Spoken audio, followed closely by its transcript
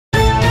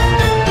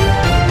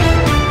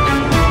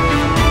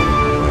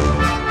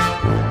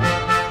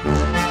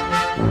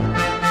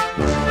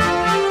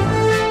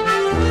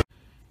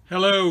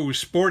Hello,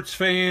 sports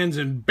fans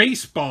and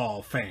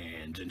baseball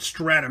fans and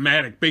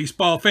Strat-O-Matic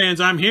baseball fans.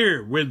 I'm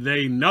here with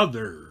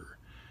another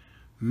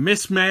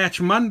Mismatch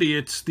Monday.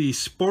 It's the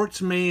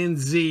Sportsman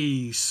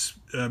Z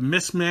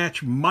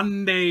Mismatch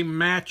Monday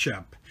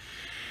matchup.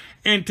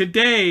 And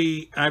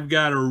today, I've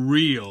got a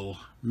real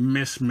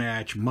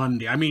Mismatch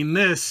Monday. I mean,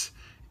 this,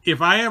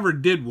 if I ever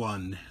did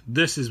one,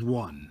 this is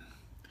one.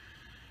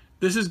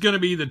 This is going to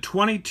be the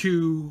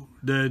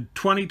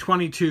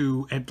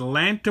 2022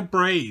 Atlanta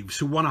Braves,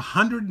 who won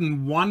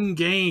 101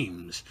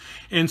 games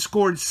and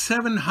scored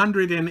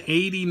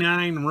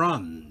 789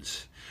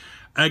 runs,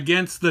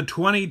 against the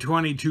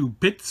 2022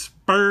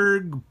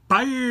 Pittsburgh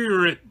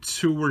Pirates,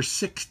 who were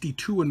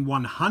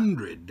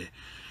 62-100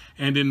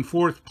 and in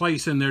fourth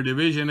place in their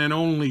division and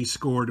only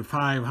scored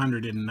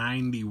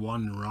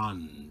 591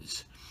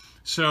 runs.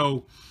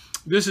 So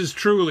this is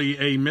truly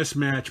a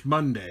Mismatch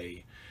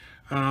Monday.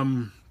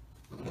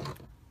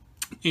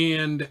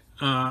 And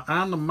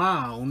on the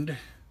mound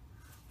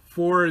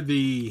for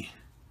the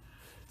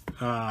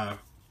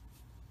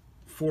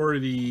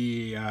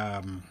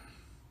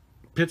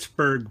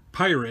Pittsburgh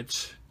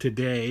Pirates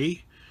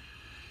today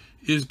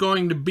is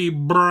going to be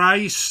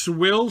Bryce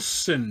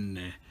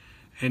Wilson.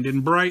 And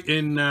in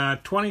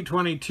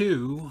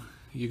 2022,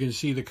 you can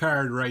see the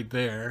card right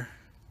there.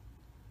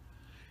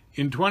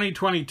 In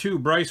 2022,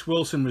 Bryce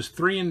Wilson was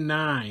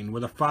 3-9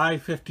 with a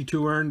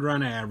 .552 earned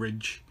run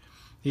average.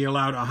 He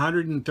allowed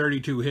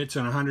 132 hits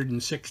and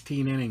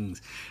 116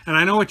 innings. And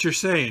I know what you're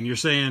saying. You're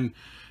saying,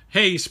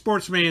 hey,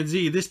 Sportsman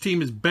Z, this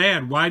team is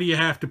bad. Why do you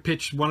have to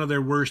pitch one of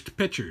their worst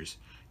pitchers?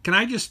 Can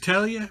I just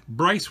tell you,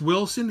 Bryce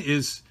Wilson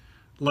is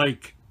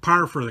like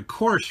par for the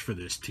course for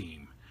this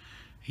team.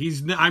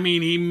 I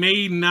mean, he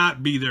may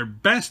not be their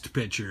best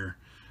pitcher,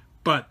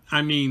 but,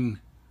 I mean,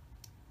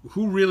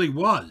 who really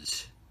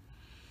was?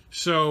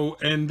 So,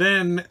 and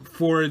then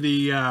for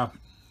the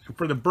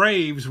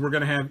Braves, we're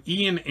going to have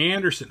Ian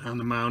Anderson on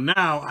the mound.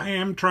 Now, I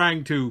am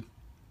trying to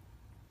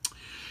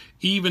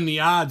even the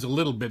odds a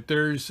little bit.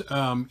 There's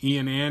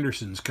Ian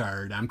Anderson's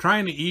card. I'm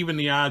trying to even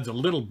the odds a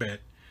little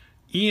bit.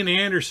 Ian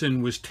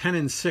Anderson was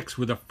 10-6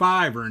 with a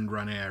 5 earned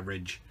run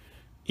average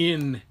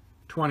in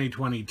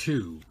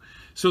 2022.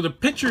 So the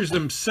pitchers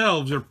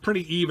themselves are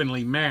pretty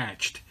evenly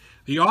matched.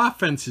 The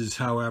offenses,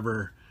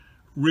 however,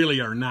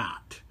 really are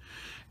not.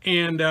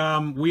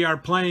 And we are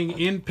playing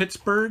in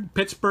Pittsburgh.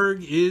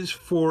 Pittsburgh is,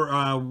 for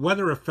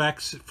weather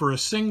effects, for a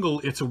single,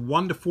 it's a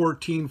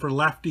 1-14 for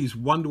lefties,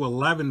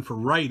 1-11 for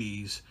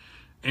righties.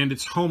 And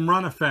its home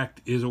run effect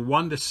is a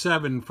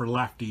 1-7 for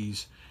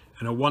lefties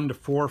and a 1-4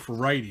 for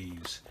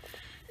righties.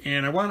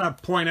 And I want to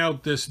point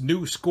out this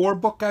new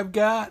scorebook I've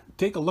got.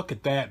 Take a look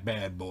at that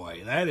bad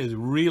boy. That is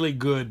really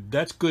good.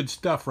 That's good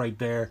stuff right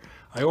there.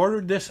 I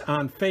ordered this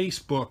on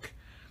Facebook,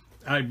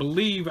 I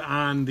believe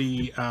on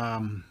the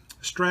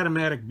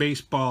Strat-O-Matic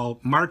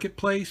Baseball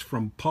Marketplace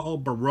from Paul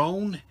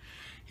Barone.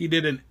 He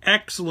did an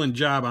excellent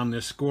job on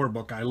this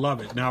scorebook. I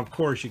love it. Now, of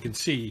course, you can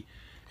see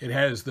it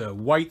has the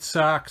White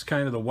Sox,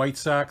 kind of the White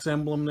Sox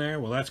emblem there.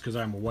 Well, that's because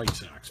I'm a White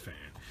Sox fan.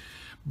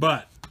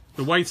 But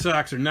the White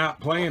Sox are not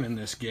playing in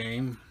this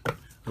game.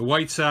 The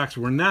White Sox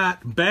were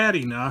not bad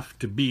enough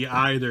to be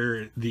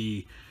either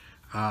the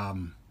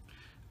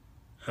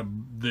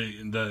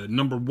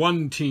number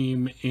one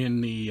team in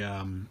the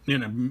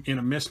in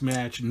a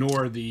mismatch,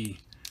 nor the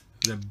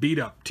beat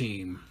up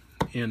team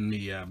in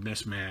the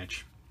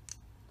mismatch.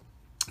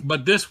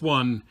 But this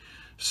one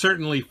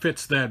certainly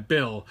fits that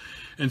bill.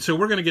 And so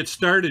we're going to get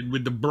started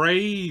with the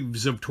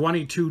Braves of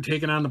 22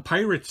 taking on the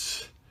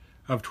Pirates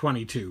of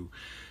 22.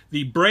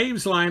 The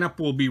Braves lineup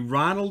will be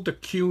Ronald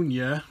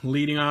Acuna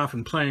leading off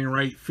and playing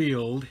right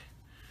field.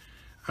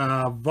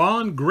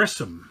 Vaughn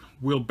Grissom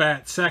will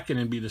bat second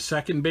and be the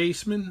second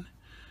baseman.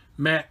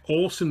 Matt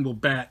Olson will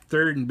bat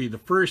third and be the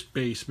first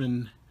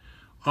baseman.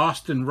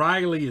 Austin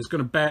Riley is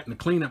going to bat in the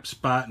cleanup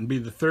spot and be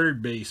the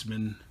third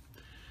baseman.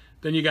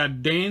 Then you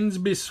got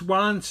Dansby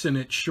Swanson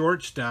at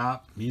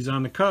shortstop. He's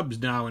on the Cubs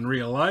now in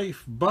real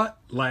life, but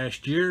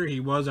last year he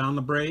was on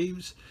the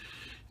Braves.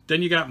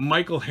 Then you got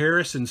Michael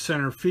Harris in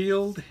center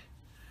field.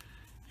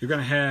 You're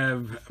going to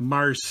have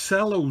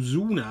Marcelo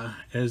Zuna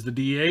as the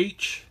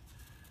DH.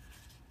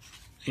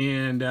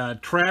 And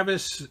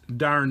Travis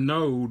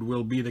d'Arnaud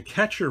will be the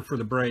catcher for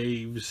the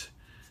Braves.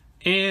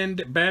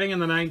 And batting in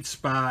the ninth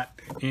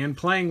spot and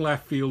playing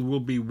left field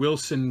will be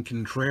Wilson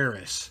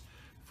Contreras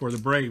for the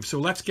Braves. So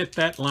let's get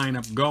that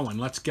lineup going.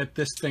 Let's get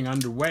this thing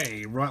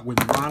underway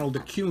with Ronald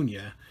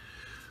Acuna,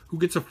 who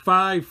gets a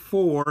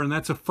 5-4, and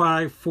that's a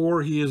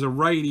 5-4. He is a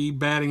righty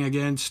batting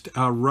against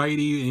a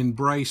righty in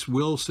Bryce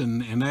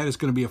Wilson, and that is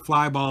going to be a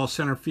fly ball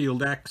center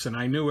field X, and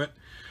I knew it.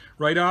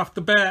 Right off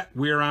the bat,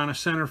 we're on a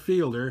center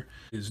fielder.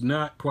 Is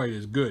not quite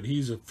as good.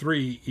 He's a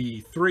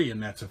 3-E-3,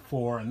 and that's a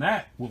 4, and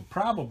that will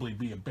probably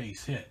be a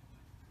base hit.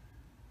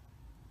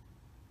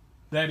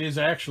 That is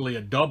actually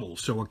a double,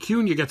 so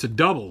Acuna gets a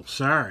double.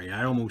 Sorry,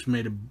 I almost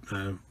made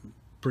a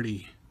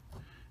pretty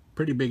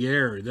big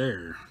error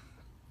there.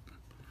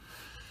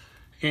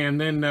 And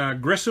then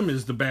Grissom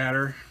is the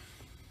batter,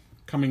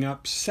 coming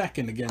up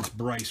second against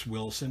Bryce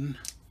Wilson.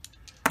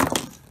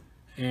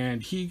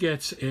 And he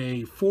gets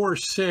a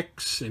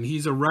 4-6, and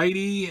he's a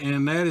righty,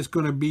 and that is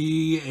going to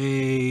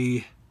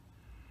be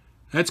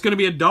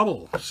a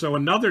double. So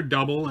another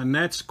double, and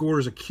that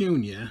scores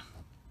Acuna.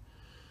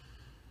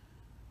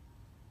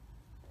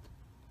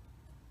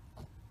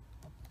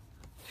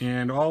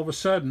 And all of a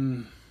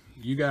sudden,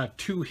 you got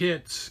 2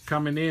 hits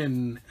coming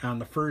in on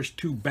the first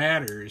 2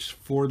 batters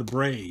for the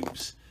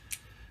Braves.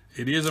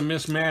 It is a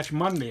mismatch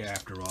Monday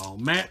after all.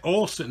 Matt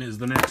Olson is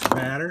the next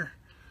batter.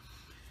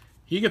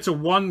 He gets a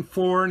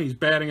 1-4, and he's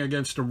batting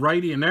against a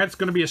righty, and that's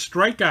going to be a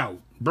strikeout.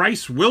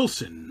 Bryce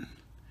Wilson.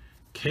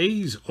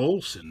 K's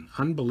Olson.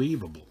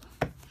 Unbelievable.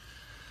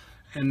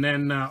 And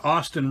then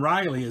Austin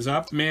Riley is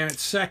up. Man at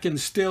second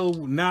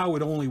still, now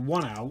with only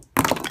 1 out.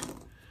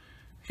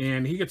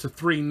 And he gets a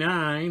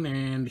 3-9,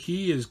 and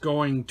he is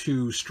going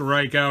to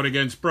strike out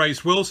against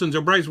Bryce Wilson. So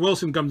Bryce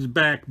Wilson comes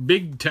back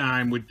big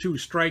time with 2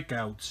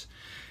 strikeouts.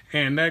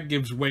 And that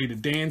gives way to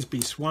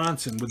Dansby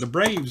Swanson, with the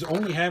Braves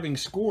only having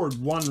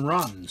scored 1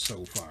 run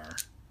so far.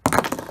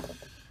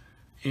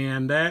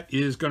 And that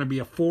is going to be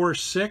a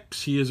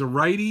 4-6. He is a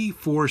righty.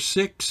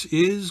 4-6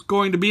 is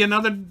going to be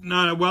another,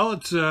 well,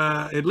 it's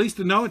at least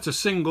it's a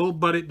single,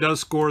 but it does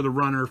score the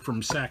runner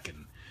from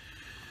second.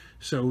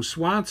 So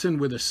Swanson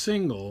with a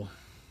single,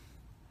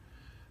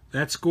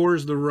 that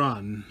scores the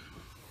run.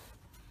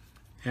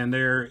 And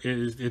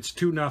it's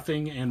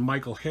 2-0, and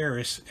Michael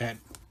Harris at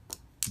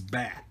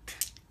bat.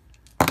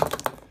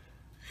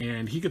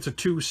 And he gets a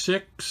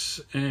 2-6,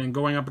 and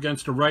going up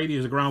against a righty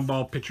is a ground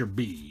ball pitcher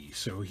B.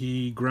 So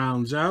he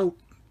grounds out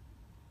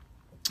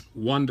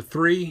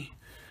 1-3,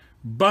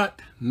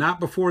 but not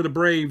before the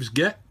Braves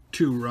get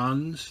 2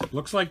 runs.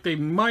 Looks like they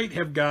might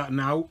have gotten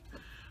out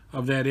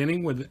of that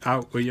inning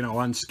without,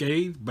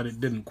 unscathed, but it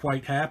didn't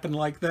quite happen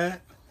like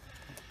that.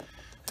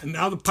 And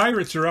now the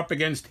Pirates are up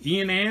against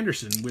Ian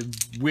Anderson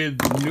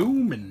with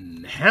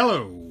Newman.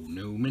 Hello,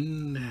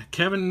 Newman.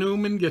 Kevin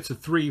Newman gets a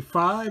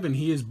 3-5, and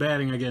he is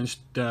batting against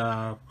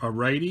a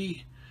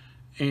righty.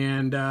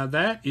 And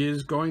that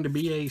is going to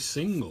be a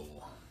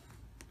single.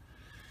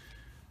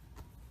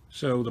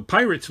 So the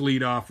Pirates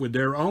lead off with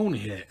their own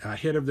hit, a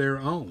hit of their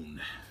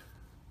own.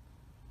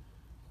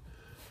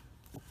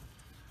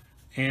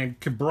 And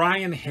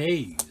Brian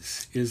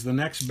Hayes is the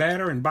next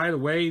batter. And by the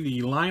way,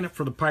 the lineup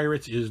for the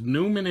Pirates is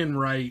Newman in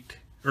right,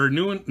 or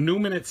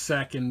Newman at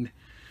second,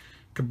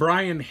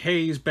 Brian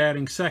Hayes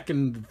batting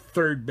second,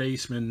 third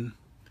baseman.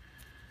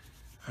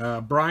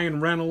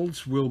 Brian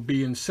Reynolds will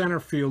be in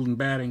center field and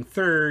batting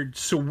third.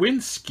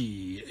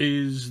 Sawinski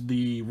is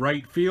the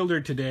right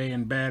fielder today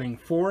and batting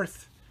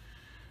fourth.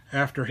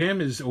 After him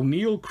is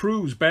O'Neill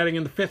Cruz batting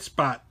in the 5th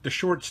spot, the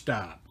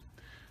shortstop.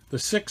 The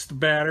 6th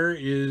batter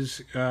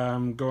is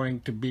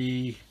going to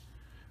be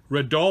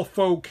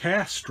Rodolfo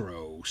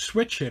Castro,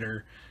 switch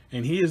hitter,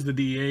 and he is the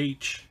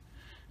DH.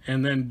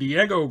 And then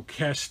Diego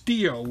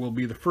Castillo will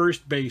be the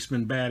first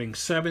baseman batting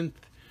 7th.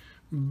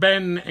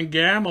 Ben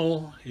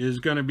Gamel is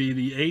going to be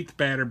the 8th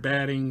batter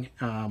batting,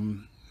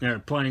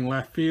 playing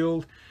left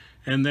field.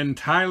 And then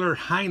Tyler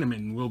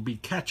Heineman will be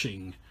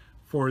catching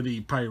for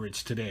the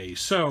Pirates today.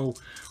 So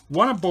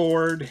 1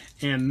 aboard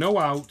and no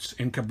outs,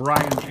 and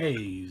Brian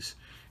Hayes.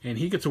 And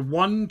he gets a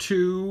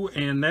 1-2,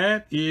 and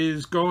that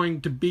is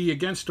going to be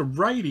against a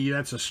righty.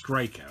 That's a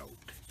strikeout.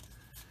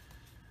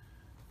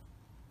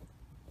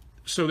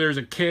 So there's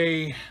a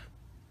K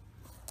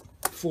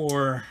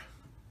for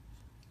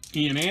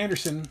Ian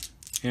Anderson,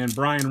 and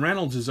Brian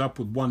Reynolds is up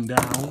with 1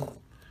 down.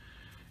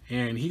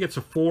 And he gets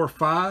a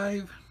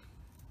 4-5.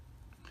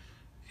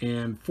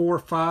 And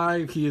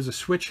 4-5, he is a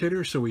switch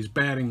hitter, so he's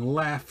batting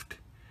left.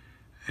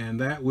 And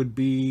that would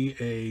be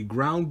a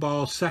ground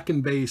ball,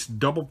 second base,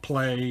 double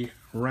play.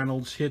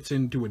 Reynolds hits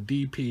into a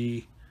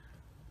DP.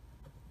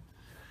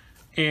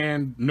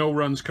 And no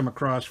runs come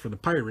across for the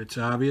Pirates,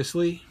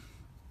 obviously.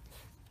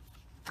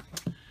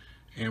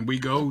 And we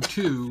go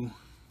to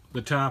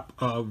the top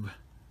of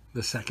the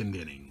 2nd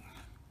inning.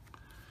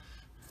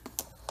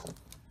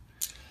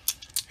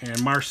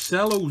 And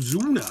Marcell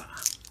Ozuna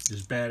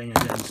is batting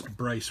against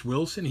Bryce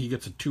Wilson. He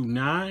gets a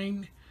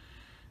 2-9.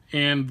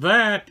 And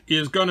that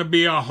is going to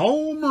be a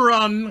home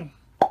run.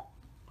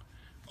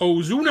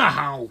 Ozuna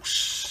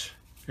house.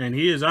 And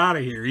he is out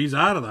of here. He's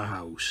out of the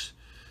house.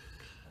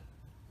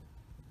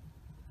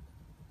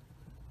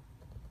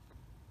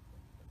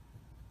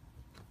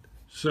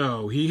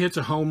 So he hits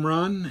a home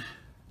run.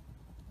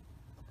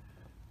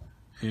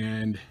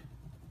 And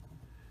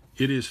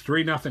it is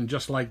 3-0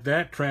 just like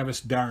that. Travis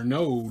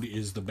d'Arnaud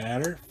is the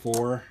batter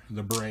for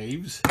the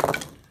Braves.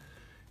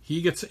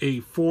 He gets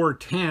a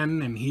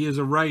 4-10, and he is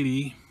a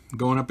righty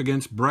going up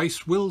against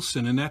Bryce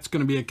Wilson, and that's going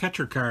to be a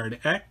catcher card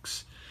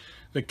X.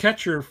 The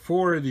catcher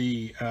for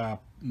the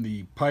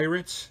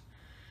Pirates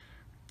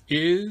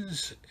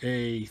is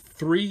a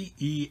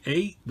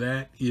 3E8.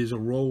 That is a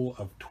roll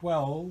of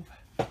 12.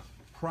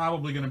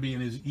 Probably going to be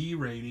in his E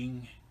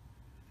rating.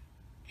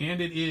 And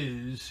it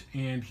is.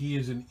 And he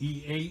is an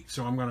E8.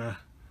 So I'm going to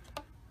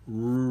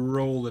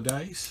roll the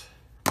dice.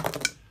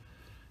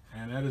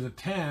 And that is a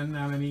 10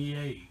 on an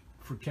E8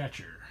 for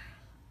catcher.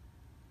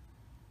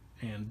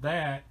 And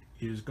that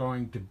is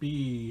going to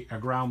be a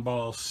ground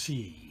ball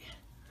C.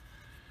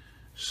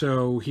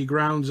 So he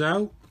grounds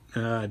out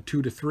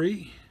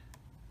 2-3.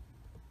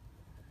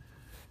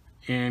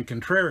 And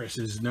Contreras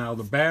is now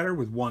the batter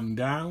with one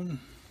down.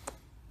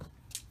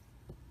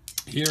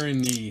 Here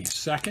in the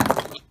second,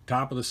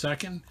 top of the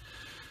second.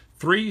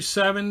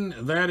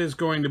 3-7, that is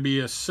going to be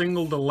a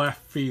single to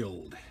left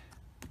field.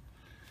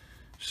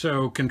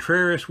 So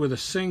Contreras with a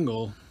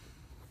single.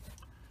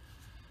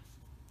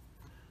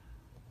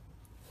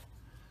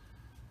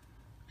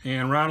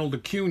 And Ronald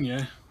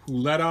Acuna, who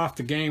led off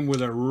the game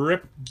with a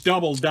rip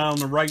double down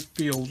the right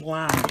field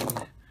line.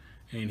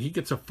 And he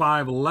gets a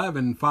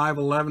 5-11.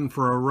 5-11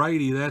 for a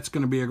righty. That's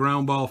going to be a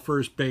ground ball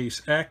first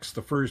base X.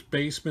 The first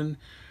baseman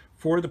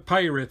for the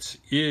Pirates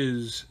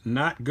is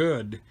not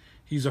good.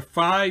 He's a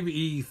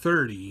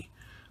 5E30.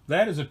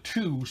 That is a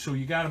 2, so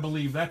you got to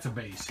believe that's a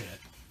base hit.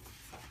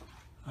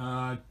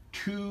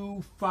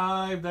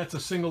 2-5, that's a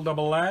single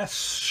double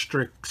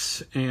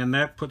asterisk. And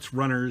that puts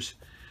runners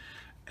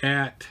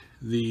at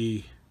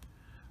the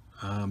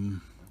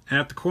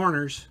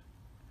corners.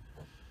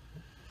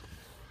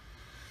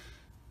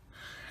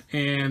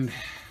 And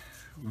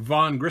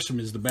Vaughn Grissom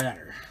is the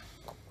batter.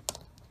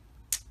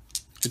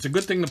 It's a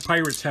good thing the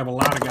Pirates have a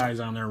lot of guys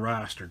on their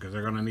roster because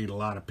they're going to need a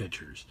lot of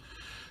pitchers.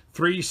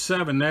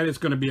 3-7, that is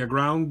going to be a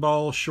ground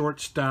ball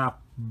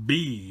shortstop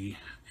B.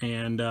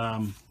 And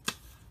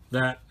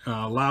that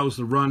allows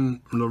the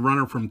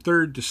runner from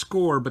third to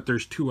score, but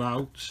there's 2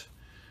 outs.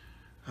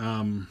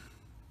 So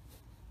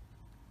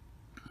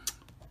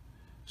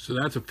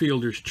that's a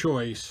fielder's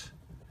choice.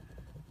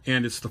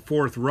 And it's the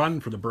 4th run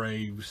for the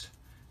Braves.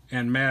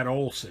 And Matt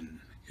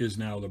Olson is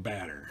now the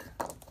batter.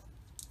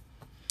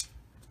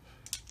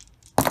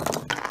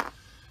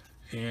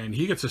 And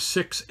he gets a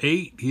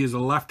 6-8. He is a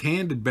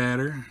left-handed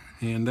batter.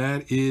 And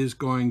that is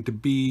going to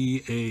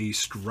be a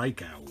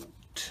strikeout.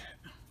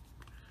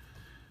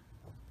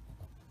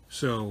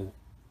 So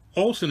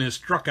Olson has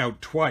struck out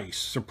twice,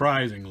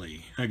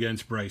 surprisingly,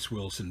 against Bryce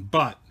Wilson.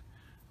 But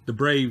the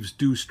Braves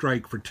do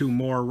strike for 2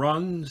 more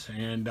runs.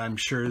 And I'm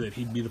sure that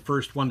he'd be the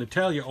first one to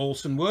tell you,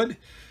 Olson would,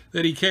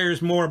 that he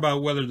cares more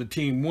about whether the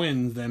team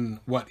wins than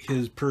what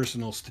his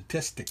personal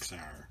statistics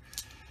are.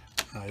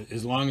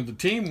 As long as the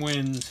team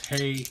wins,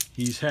 hey,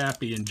 he's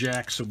happy, and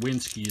Jack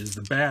Sawinski is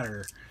the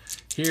batter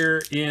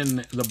here in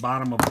the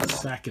bottom of the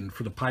second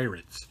for the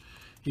Pirates.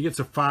 He gets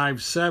a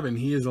 5-7.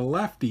 He is a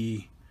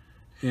lefty,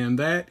 and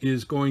that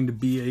is going to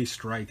be a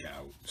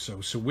strikeout. So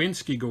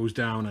Sawinski goes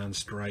down on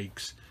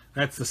strikes.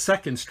 That's the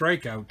 2nd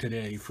strikeout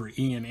today for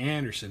Ian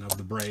Anderson of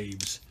the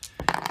Braves.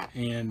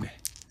 And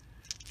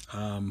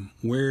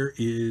where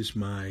is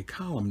my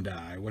column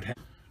die? What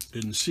happened?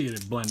 Didn't see it.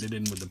 It blended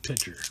in with the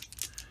pitcher.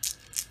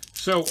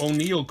 So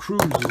O'Neill Cruz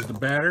is the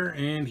batter,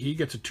 and he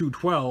gets a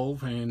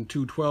 2-12. And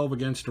 2-12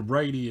 against a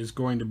righty is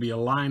going to be a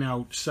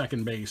line-out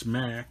second base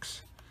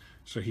max.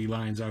 So he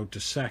lines out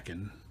to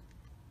second.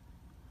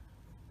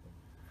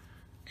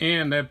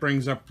 And that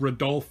brings up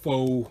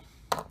Rodolfo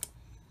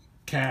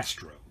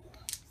Castro.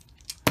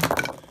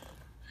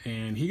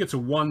 And he gets a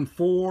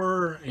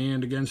 1-4,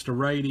 and against a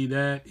righty,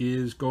 that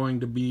is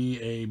going to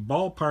be a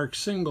ballpark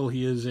single.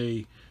 He is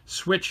a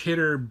switch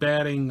hitter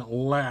batting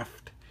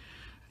left,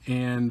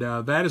 and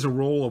that is a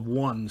roll of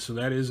 1, so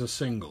that is a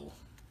single.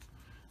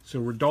 So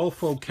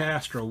Rodolfo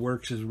Castro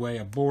works his way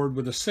aboard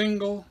with a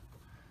single.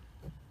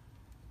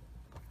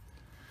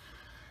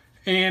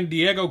 And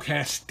Diego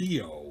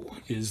Castillo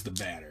is the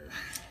batter.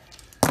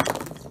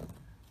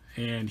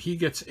 And he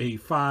gets a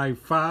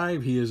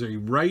 5-5. He is a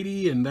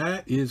righty, and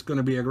that is going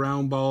to be a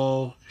ground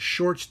ball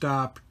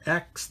shortstop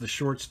X. The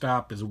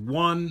shortstop is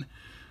 1.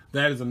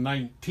 That is a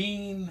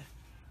 19.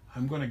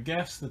 I'm going to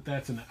guess that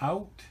that's an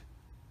out.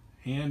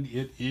 And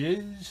it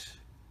is.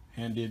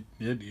 And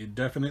it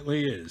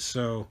definitely is.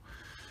 So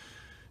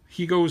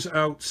he goes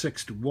out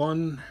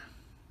 6-1.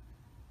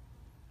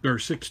 Or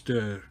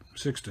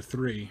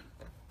 6-3.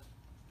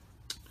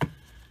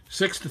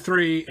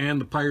 6-3,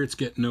 and the Pirates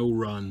get no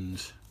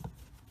runs.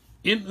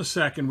 In the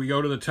second, we go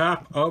to the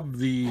top of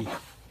the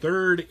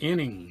 3rd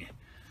inning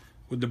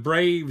with the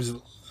Braves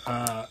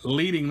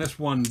leading this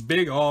one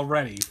big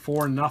already,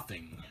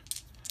 4-0.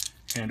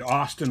 And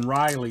Austin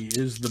Riley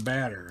is the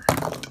batter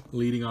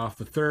leading off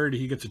the 3rd.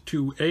 He gets a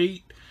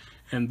 2-8,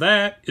 and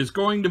that is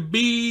going to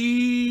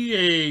be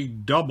a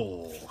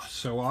double.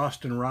 So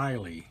Austin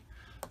Riley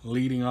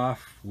leading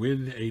off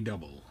with a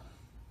double.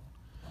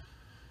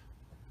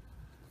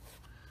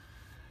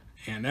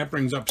 And that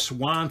brings up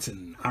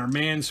Swanson. Our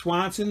man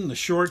Swanson, the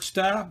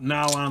shortstop,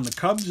 now on the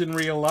Cubs in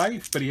real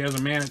life, but he has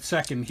a man at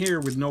second here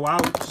with no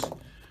outs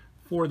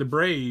for the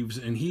Braves,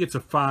 and he gets a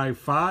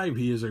 5-5.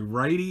 He is a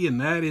righty,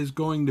 and that is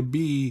going to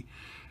be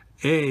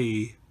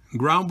a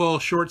ground ball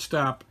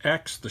shortstop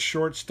X. The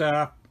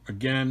shortstop,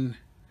 again,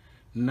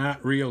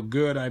 not real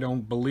good, I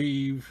don't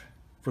believe,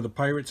 for the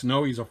Pirates.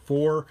 No, he's a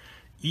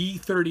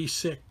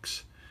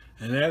 4E36.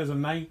 And that is a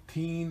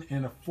 19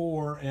 and a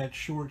 4 at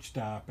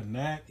shortstop. And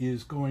that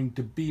is going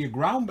to be a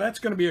ground... That's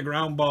going to be a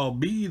ground ball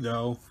B,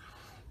 though.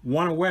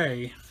 1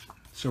 away.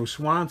 So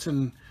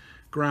Swanson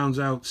grounds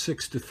out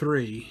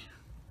 6-3.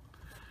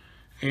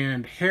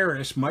 And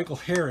Harris, Michael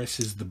Harris,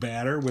 is the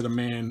batter with a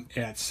man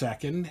at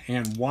second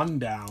and one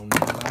down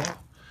now.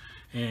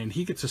 And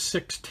he gets a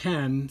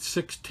 6'10".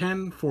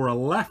 6'10" for a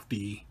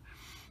lefty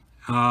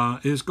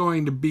is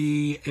going to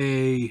be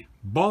a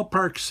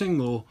ballpark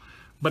single,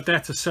 but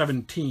that's a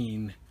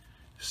 17.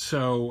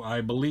 So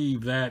I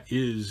believe that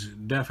is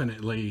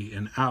definitely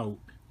an out.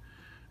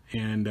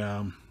 And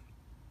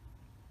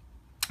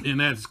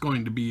that's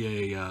going to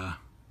be a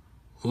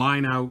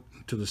line out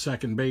to the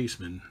second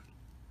baseman.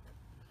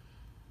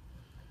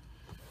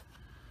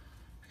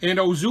 And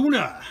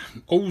Ozuna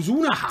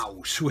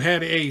House, who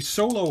had a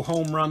solo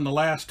home run the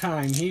last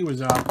time he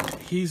was up,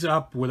 he's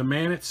up with a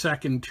man at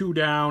second, two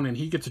down, and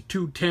he gets a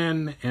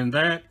 210, and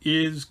that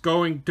is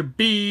going to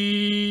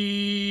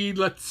be,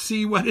 let's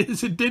see, what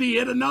is it? Did he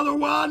hit another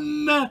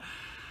one?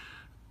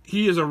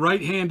 He is a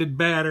right-handed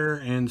batter,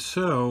 and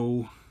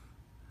so,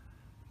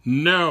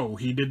 no,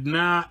 he did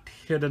not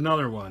hit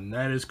another one.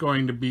 That is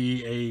going to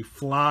be a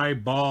fly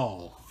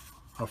ball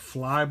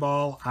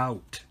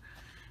out,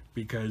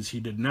 because he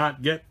did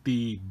not get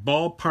the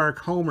ballpark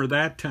homer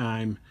that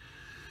time.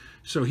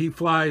 So he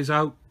flies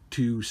out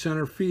to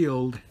center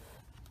field,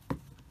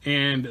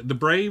 and the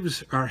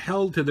Braves are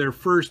held to their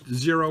first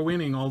 0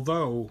 inning,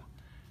 although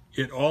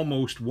it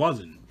almost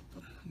wasn't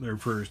their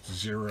first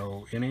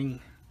 0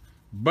 inning,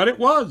 but it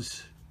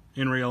was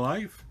in real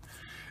life.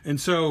 And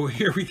so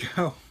here we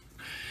go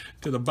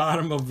to the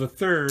bottom of the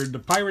third. The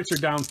Pirates are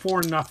down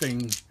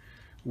 4-0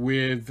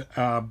 with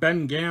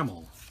Ben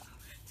Gamel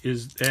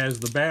as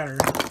the batter,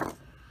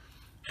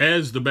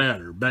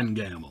 Ben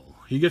Gamel.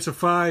 He gets a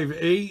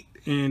 5-8,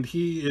 and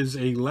he is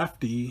a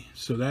lefty,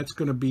 so that's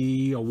going to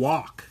be a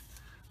walk.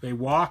 They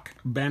walk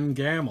Ben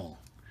Gamel.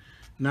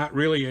 Not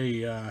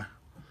really a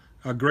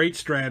great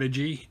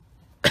strategy.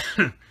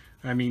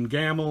 I mean,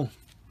 Gamel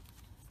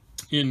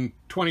in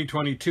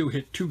 2022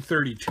 hit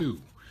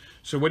 232.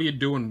 So what are you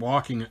doing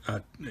walking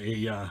a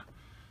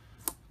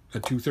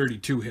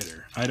 232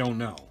 hitter? I don't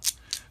know.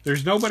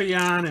 There's nobody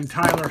on, and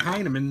Tyler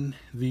Heineman,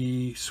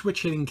 the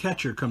switch-hitting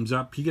catcher, comes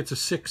up. He gets a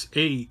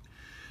 6-8,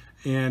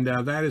 and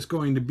that is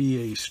going to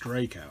be a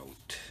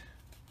strikeout.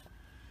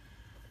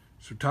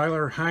 So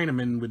Tyler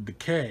Heineman with the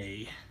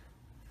K,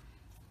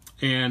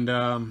 and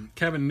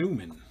Kevin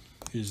Newman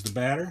is the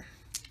batter.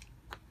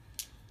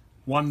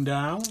 One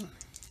down,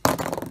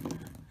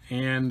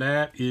 and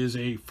that is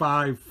a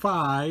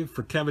 5-5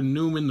 for Kevin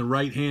Newman, the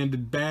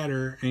right-handed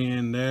batter,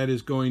 and that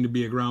is going to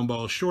be a ground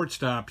ball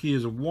shortstop. He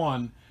is a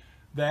 1.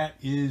 That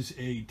is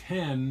a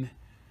 10.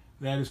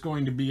 That is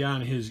going to be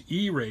on his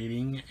E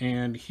rating,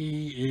 and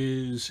he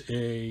is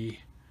a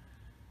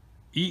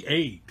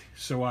E8.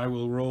 So I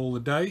will roll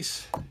the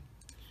dice,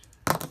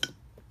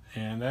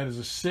 and that is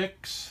a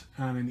 6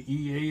 on an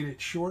E8 at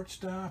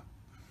shortstop,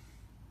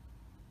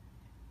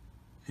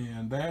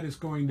 and that is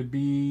going to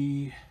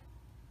be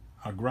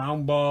a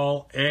ground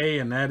ball A,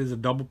 and that is a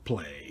double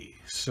play.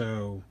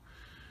 So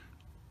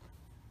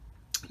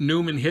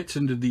Newman hits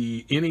into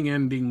the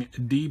inning-ending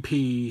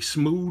DP,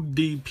 smooth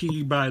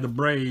DP by the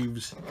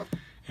Braves,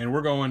 and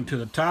we're going to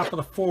the top of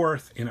the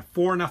fourth in a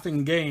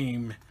 4-0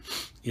 game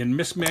in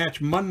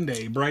Mismatch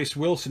Monday. Bryce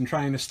Wilson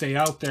trying to stay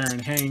out there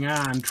and hang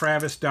on.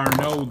 Travis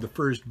d'Arnaud, the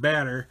first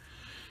batter,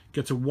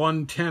 gets a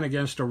 110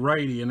 against a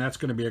righty, and that's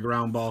going to be a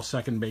ground ball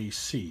second base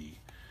C.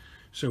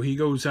 So he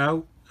goes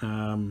out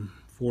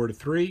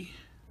 4-3,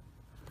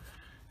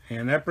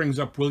 and that brings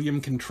up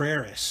William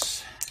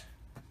Contreras.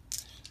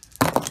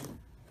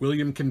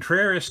 William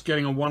Contreras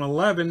getting a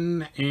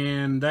 111,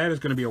 and that is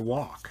going to be a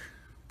walk.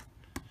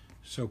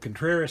 So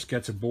Contreras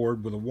gets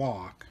aboard with a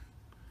walk.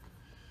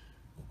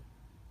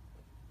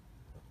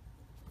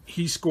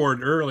 He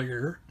scored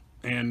earlier,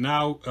 and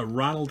now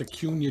Ronald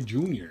Acuna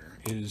Jr.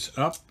 is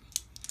up,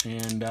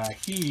 and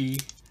he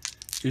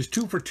is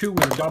 2 for 2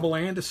 with a double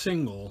and a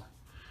single.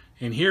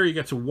 And here he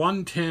gets a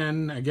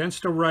 110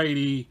 against a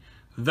righty.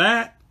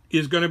 That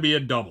is going to be a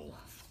double.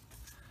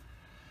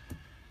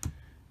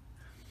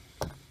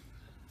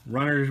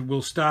 Runner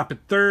will stop at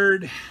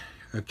third.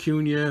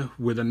 Acuna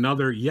with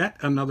yet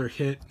another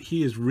hit.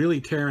 He is really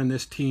tearing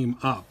this team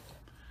up.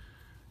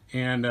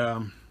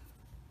 And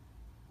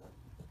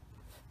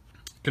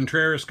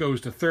Contreras goes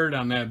to third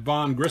on that.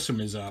 Vaughn Grissom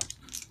is up.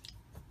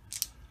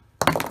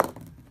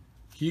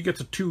 He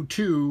gets a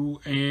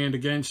 2-2, and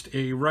against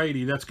a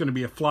righty, that's going to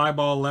be a fly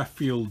ball left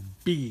field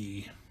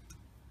B.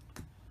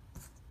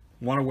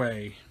 One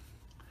away.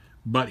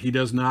 But he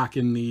does knock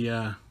in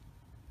the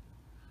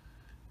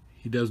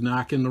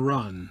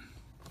run,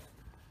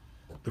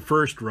 the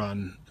first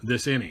run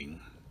this inning,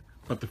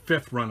 but the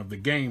 5th run of the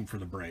game for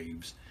the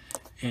Braves.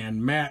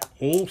 And Matt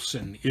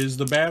Olson is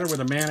the batter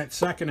with a man at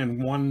second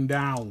and 1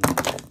 down.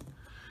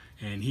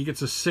 And he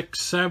gets a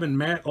 6-7.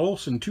 Matt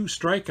Olson, 2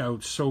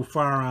 strikeouts so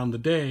far on the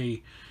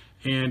day,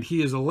 and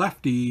he is a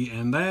lefty,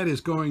 and that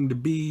is going to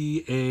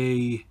be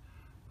a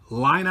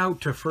line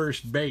out to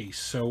first base.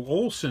 So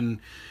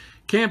Olson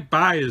can't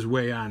buy his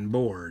way on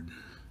board.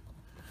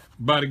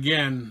 But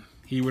again,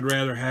 he would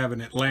rather have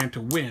an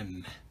Atlanta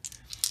win.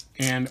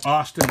 And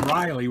Austin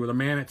Riley with a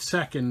man at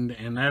second,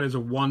 and that is a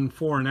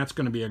 1-4, and that's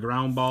going to be a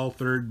ground ball,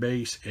 third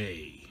base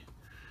A.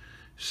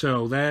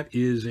 So that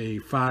is a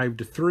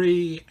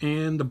 5-3,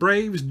 and the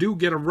Braves do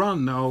get a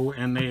run, though,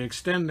 and they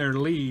extend their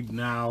lead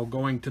now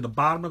going to the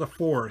bottom of the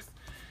fourth.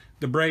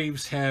 The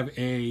Braves have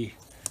a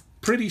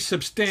pretty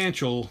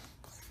substantial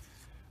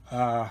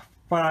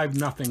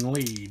 5-0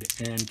 lead,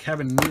 and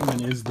Kevin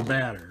Newman is the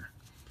batter.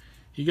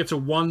 He gets a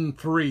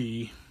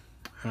 1-3.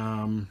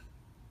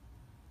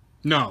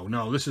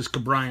 No, this is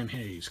Cabrian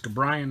Hayes.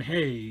 Cabrian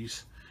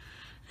Hayes,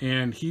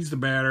 and he's the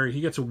batter. He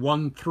gets a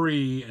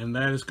 1-3, and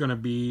that is going to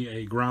be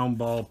a ground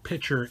ball,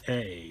 pitcher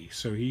A.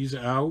 So he's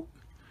out.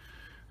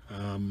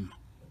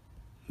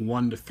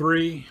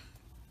 1-3.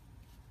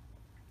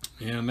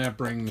 And that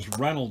brings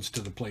Reynolds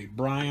to the plate.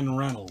 Brian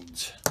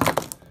Reynolds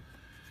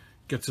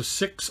gets a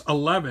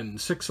 6-11.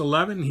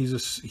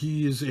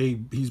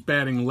 6-11. He's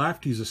batting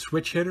left. He's a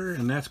switch hitter,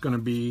 and that's going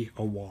to be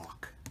a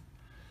walk.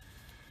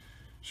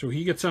 So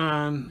he gets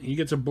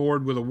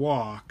aboard with a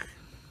walk.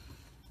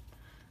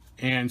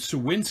 And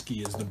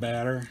Sawinski is the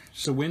batter.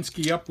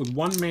 Sawinski up with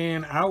one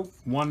man out,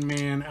 one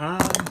man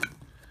on.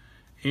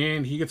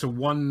 And he gets a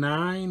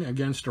 1-9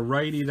 against a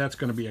righty. That's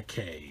going to be a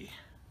K.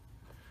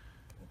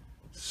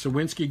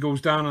 Sawinski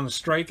goes down on a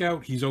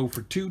strikeout. He's 0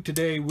 for 2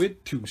 today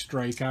with 2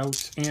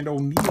 strikeouts. And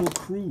O'Neal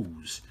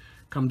Cruz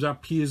comes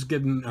up. He is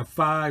getting a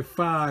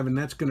 5-5, and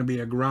that's going to be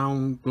a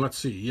ground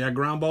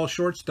ball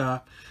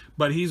shortstop.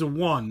 But he's a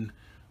 1.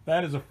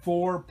 That is a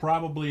 4,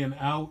 probably an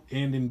out,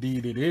 and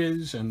indeed it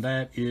is, and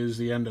that is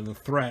the end of the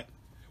threat,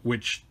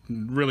 which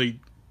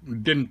really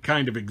didn't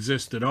kind of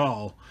exist at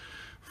all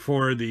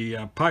for the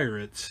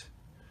Pirates.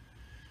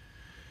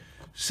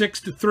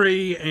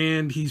 6-3,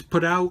 and he's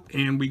put out,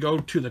 and we go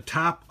to the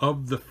top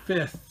of the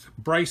 5th.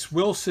 Bryce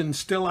Wilson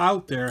still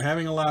out there,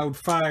 having allowed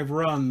 5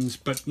 runs,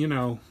 but, you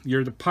know,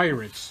 you're the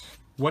Pirates.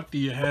 What do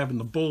you have in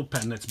the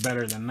bullpen that's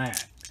better than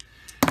that?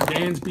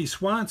 Dansby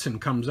Swanson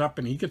comes up,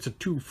 and he gets a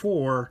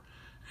 2-4,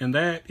 and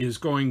that is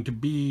going to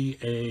be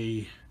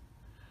a,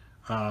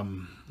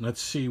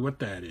 let's see what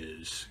that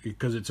is,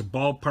 because it's a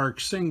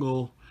ballpark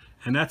single,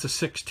 and that's a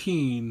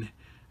 16,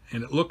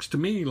 and it looks to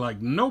me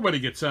like nobody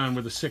gets on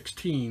with a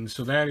 16,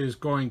 so that is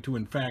going to,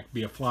 in fact,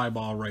 be a fly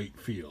ball right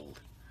field.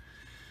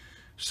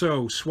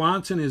 So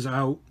Swanson is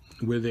out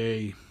with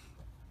a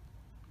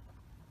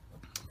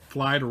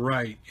fly to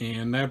right,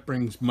 and that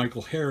brings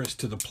Michael Harris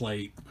to the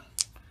plate.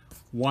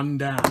 1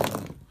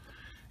 down.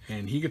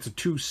 And he gets a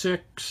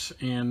 2-6,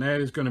 and that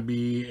is going to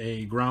be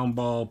a ground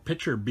ball,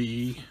 pitcher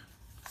B.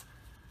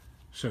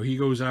 So he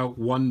goes out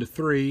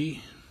 1-3.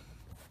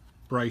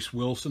 Bryce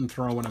Wilson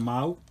throwing him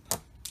out.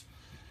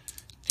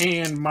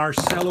 And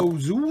Marcell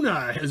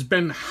Ozuna has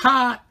been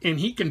hot, and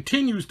he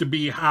continues to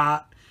be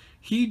hot.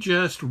 He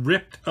just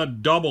ripped a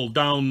double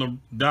down the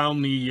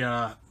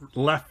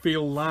left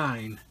field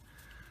line.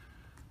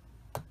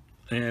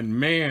 And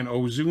man,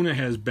 Ozuna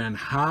has been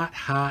hot,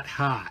 hot,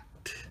 hot.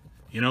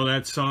 You know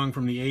that song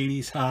from the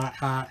 80s, Hot,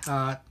 Hot,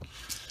 Hot?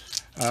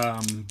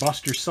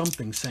 Buster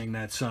Something sang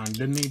that song,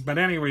 didn't he? But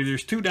anyway,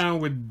 there's 2 down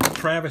with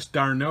Travis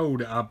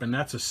d'Arnaud up, and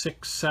that's a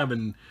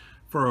 6-7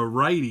 for a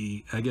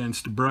righty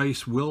against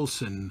Bryce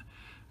Wilson,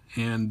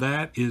 and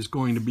that is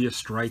going to be a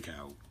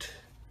strikeout.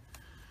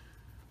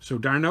 So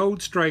d'Arnaud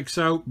strikes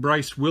out,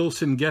 Bryce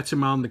Wilson gets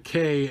him on the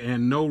K,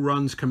 and no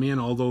runs come in,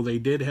 although they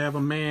did have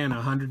a man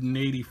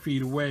 180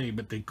 feet away,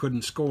 but they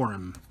couldn't score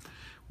him.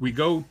 We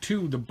go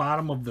to the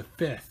bottom of the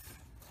 5th.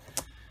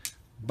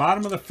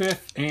 Bottom of the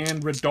 5th,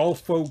 and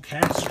Rodolfo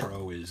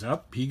Castro is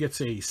up. He gets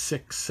a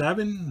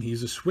 6-7.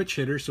 He's a switch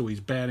hitter, so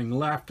he's batting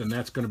left, and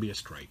that's going to be a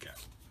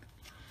strikeout.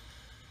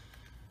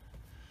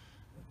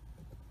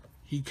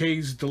 He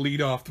Ks the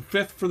lead off the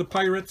 5th for the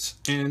Pirates,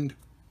 and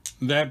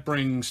that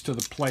brings to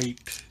the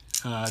plate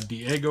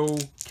Diego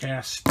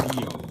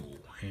Castillo.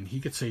 And he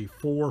gets a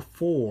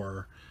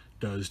 4-4,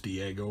 does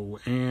Diego,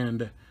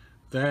 and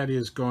that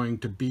is going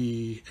to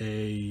be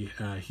a,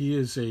 he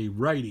is a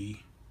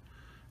righty.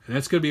 And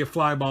that's going to be a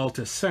fly ball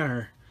to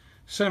center.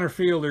 Center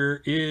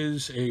fielder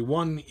is a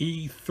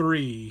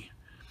 1-3,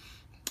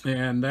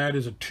 and that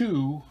is a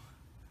 2.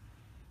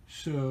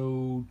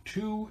 So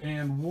 2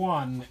 and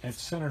 1 at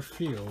center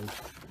field.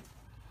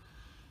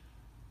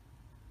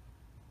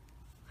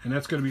 And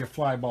that's going to be a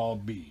fly ball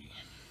B.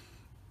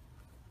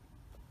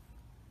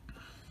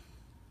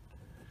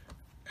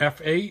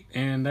 F8,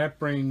 and that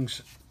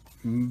brings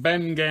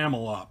Ben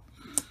Gamel up.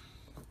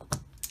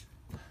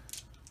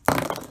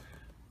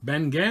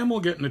 Ben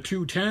Gamel getting a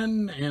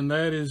 2-10, and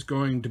that is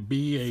going to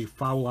be a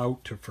foul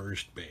out to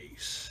first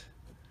base.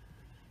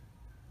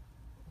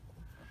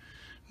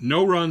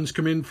 No runs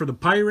come in for the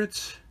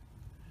Pirates.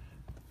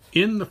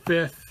 In the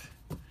 5th,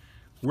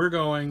 we're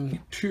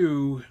going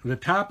to the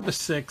top of the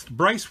 6th.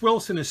 Bryce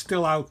Wilson is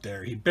still out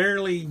there. He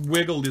barely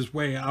wiggled his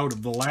way out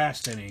of the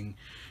last inning.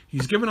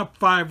 He's given up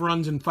 5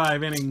 runs in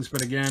 5 innings,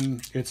 but again,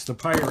 it's the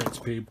Pirates,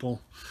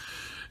 people.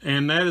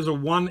 And that is a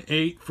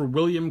 1-8 for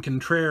William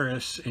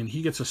Contreras, and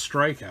he gets a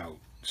strikeout.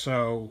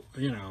 So,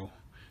 you know,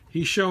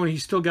 he's showing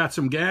he's still got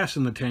some gas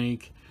in the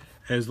tank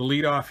as the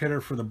leadoff hitter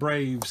for the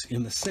Braves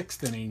in the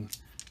 6th inning,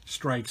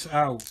 strikes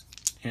out.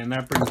 And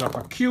that brings up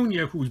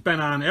Acuna, who's been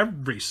on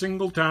every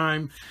single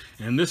time,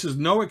 and this is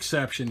no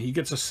exception. He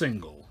gets a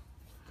single.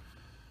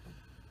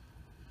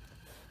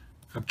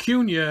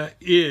 Acuna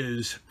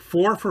is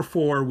 4 for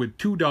 4 with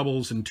 2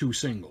 doubles and 2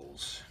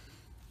 singles.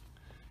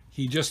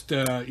 He just,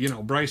 you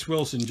know, Bryce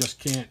Wilson just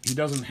can't, he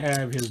doesn't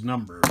have his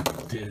number,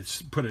 to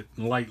put it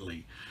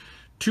lightly.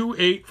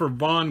 2-8 for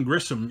Vaughn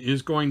Grissom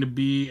is going to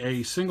be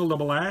a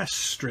single-double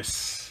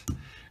asterisk.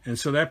 And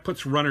so that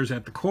puts runners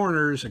at the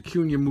corners.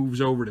 Acuna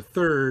moves over to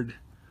third.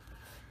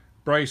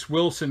 Bryce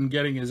Wilson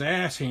getting his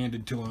ass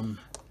handed to him.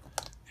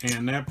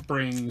 And that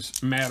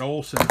brings Matt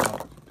Olson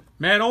up.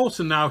 Matt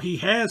Olson now, he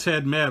has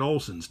had Matt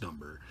Olson's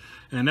number.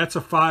 And that's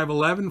a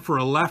 5-11 for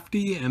a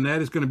lefty. And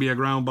that is going to be a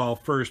ground ball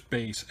first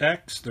base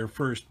X. Their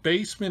first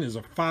baseman is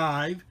a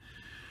 5.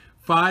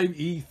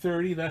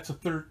 5E30, that's a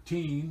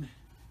 13.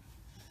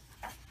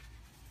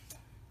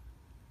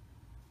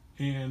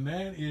 And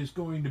that is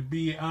going to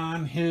be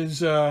on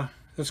his,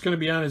 that's going to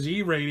be on his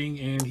E rating.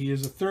 And he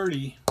is a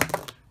 30.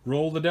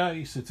 Roll the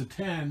dice, it's a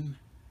 10.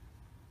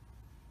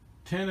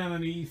 10 on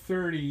an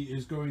E30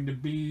 is going to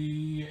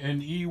be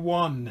an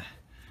E1.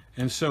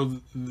 And so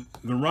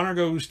the runner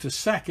goes to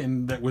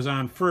second that was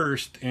on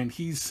first, and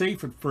he's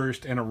safe at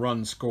first, and a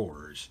run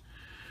scores.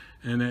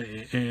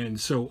 And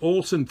so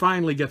Olson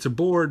finally gets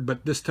aboard,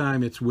 but this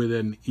time it's with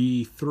an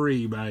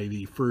E3 by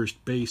the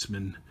first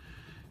baseman.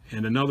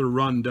 And another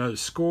run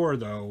does score,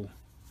 though.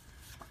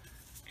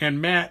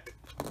 And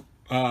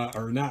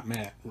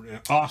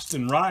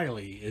Austin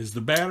Riley is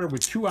the batter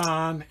with 2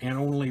 on and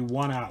only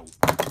 1 out.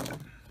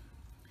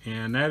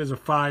 And that is a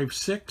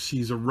 5-6.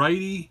 He's a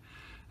righty.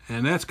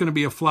 And that's going to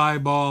be a fly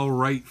ball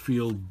right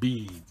field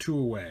B, 2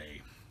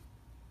 away.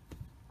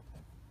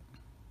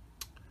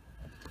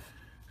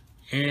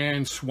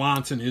 And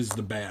Swanson is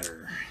the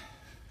batter.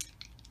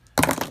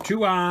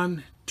 2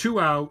 on, 2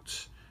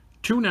 outs,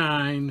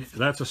 2-9.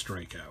 That's a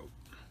strikeout.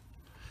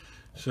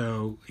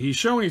 So he's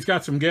showing he's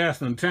got some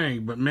gas in the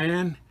tank, but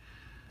man,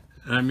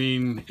 I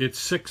mean, it's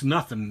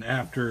 6-0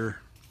 after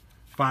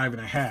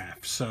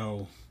 5.5,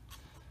 so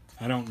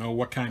I don't know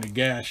what kind of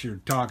gas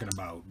you're talking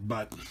about.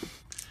 But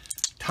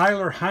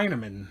Tyler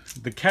Heineman,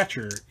 the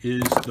catcher,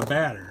 is the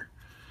batter,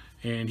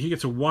 and he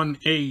gets a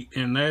 1-8,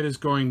 and that is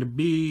going to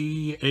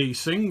be a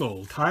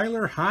single.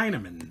 Tyler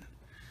Heineman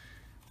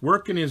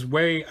working his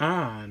way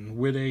on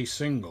with a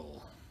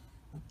single.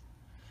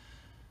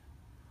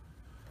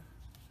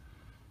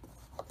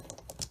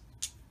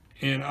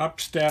 And up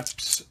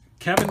steps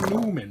Kevin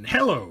Newman.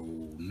 Hello,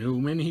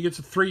 Newman. He gets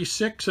a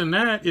 3-6, and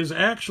that is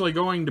actually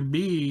going to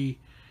be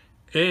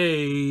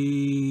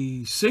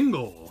a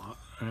single.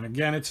 And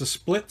again, it's a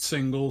split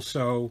single,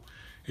 so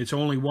it's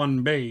only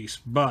 1 base.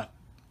 But,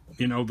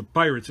 you know, the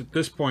Pirates at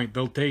this point,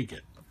 they'll take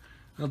it.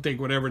 They'll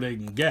take whatever they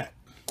can get.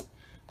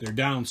 They're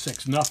down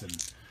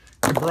 6-0.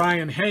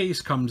 Brian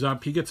Hayes comes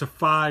up. He gets a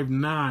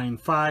 5-9.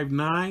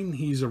 5-9.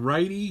 He's a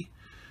righty.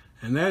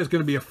 And that is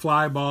going to be a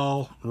fly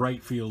ball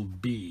right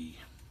field B.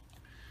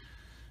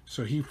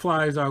 So he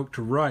flies out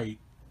to right.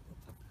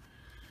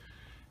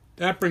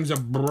 That brings up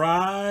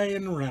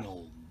Brian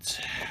Reynolds.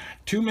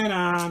 2 men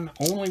on,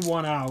 only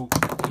 1 out.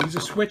 He's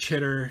a switch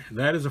hitter.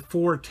 That is a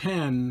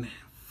 4-10.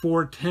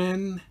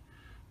 4-10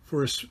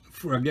 for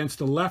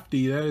against a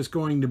lefty. That is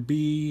going to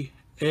be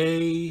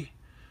a,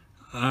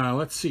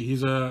 let's see,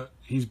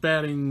 he's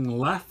batting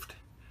left.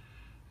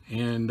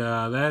 And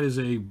that is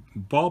a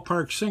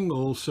ballpark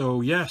single,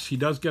 so yes, he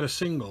does get a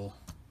single.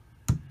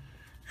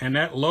 And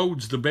that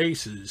loads the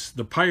bases.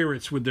 The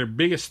Pirates with their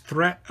biggest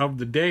threat of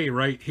the day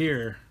right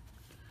here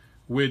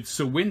with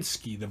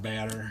Sawinski, the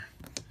batter.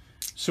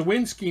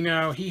 Sawinski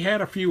now, he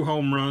had a few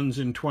home runs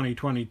in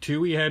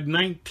 2022. He had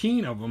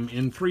 19 of them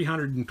in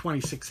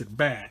 326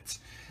 at-bats.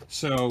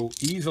 So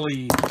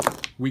easily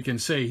we can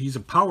say he's a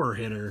power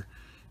hitter.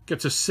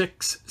 Gets a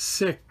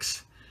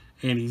 6-6.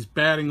 And he's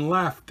batting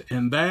left,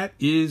 and that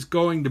is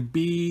going to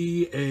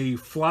be a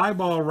fly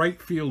ball right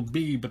field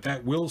B, but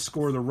that will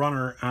score the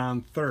runner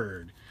on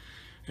third.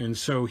 And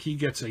so he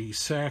gets a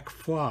sac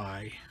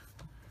fly,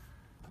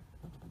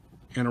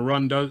 and a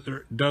run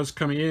does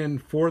come in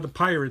for the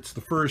Pirates,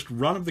 the first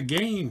run of the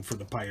game for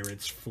the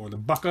Pirates, for the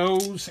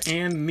Buccos,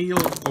 and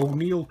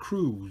O'Neill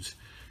Cruz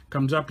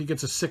comes up. He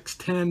gets a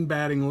 6-10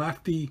 batting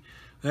lefty.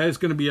 That is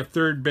going to be a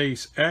third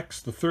base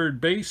X. The third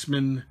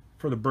baseman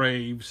for the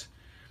Braves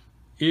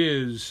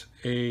is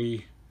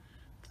a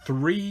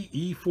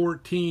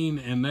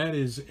 3E14, and that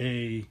is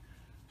a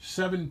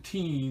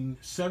 17.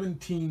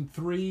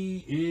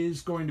 17-3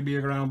 is going to be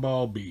a ground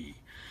ball B.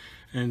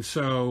 And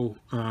so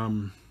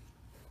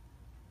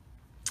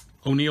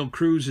O'Neill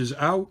Cruz is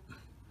out,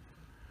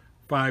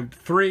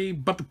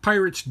 5-3, but the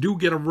Pirates do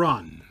get a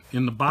run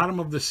in the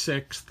bottom of the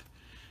 6th.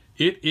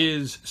 It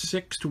is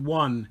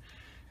 6-1,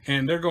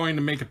 and they're going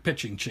to make a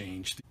pitching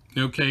change.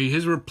 Okay,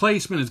 his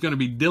replacement is going to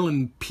be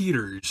Dylan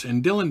Peters,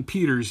 and Dylan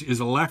Peters is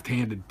a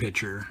left-handed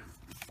pitcher,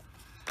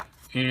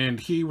 and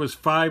he was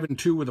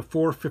 5-2 with a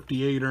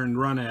 458 earned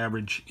run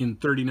average in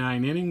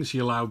 39 innings. He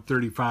allowed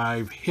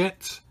 35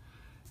 hits.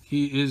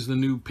 He is the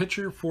new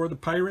pitcher for the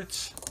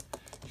Pirates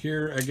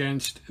here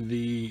against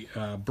the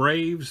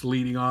Braves,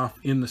 leading off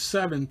in the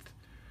 7th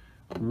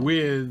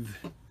with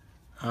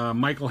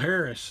Michael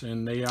Harris,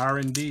 and they are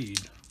indeed.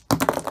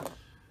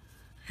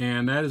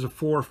 And that is a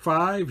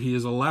 4-5. He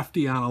is a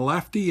lefty on a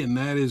lefty, and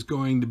that is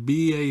going to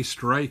be a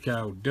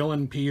strikeout.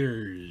 Dylan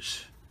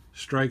Peters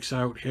strikes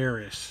out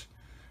Harris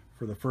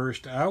for the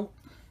first out.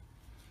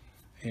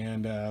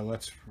 And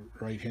let's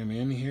write him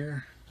in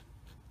here.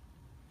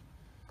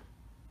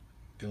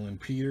 Dylan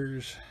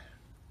Peters.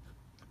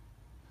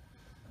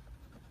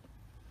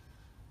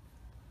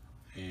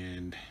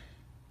 And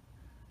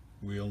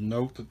we'll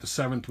note that the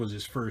 7th was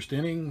his first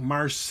inning.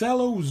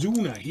 Marcelo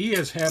Zuna, he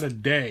has had a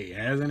day,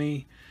 hasn't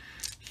he?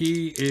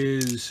 He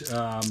is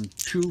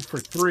 2 for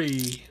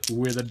 3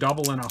 with a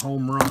double and a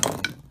home run.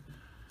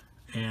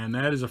 And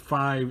that is a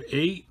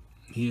 5-8.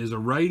 He is a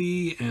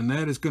righty, and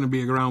that is going to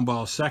be a ground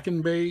ball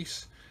second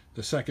base.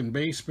 The second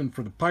baseman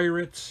for the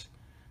Pirates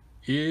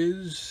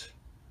is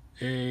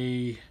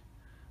a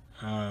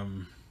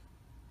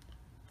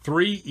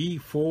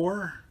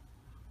 3E4.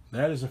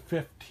 That is a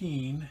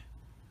 15.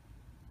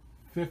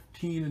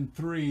 15 and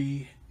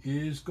 3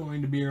 is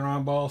going to be a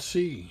ground ball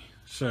C.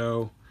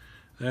 So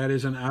that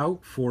is an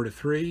out,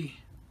 4-3.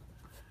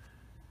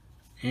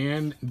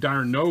 And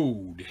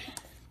Darnode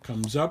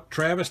comes up.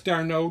 Travis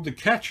Darnode, the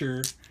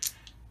catcher.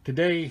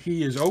 Today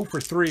he is 0 for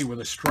 3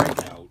 with a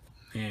strikeout.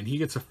 And he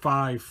gets a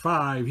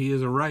 5-5. He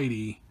is a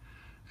righty.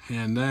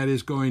 And that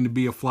is going to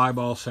be a fly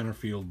ball center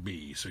field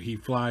B. So he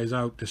flies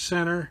out to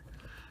center.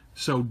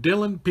 So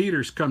Dylan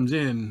Peters comes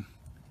in,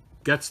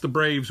 gets the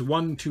Braves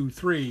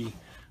 1-2-3,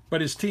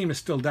 but his team is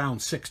still down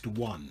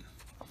 6-1.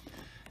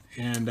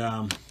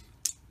 And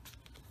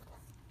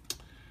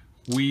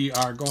we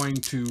are going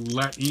to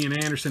let Ian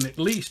Anderson at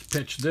least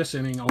pitch this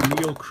inning.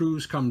 O'Neill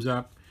Cruz comes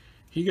up.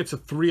 He gets a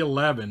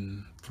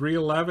 3-11.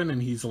 3-11,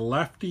 and he's a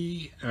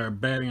lefty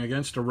batting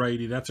against a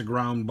righty. That's a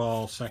ground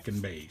ball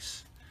second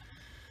base.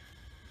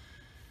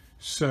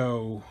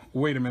 So,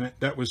 wait a minute,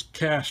 that was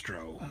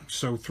Castro.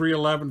 So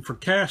 3-11 for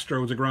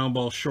Castro is a ground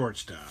ball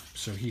shortstop.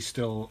 So he's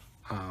still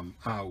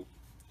out.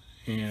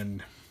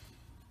 And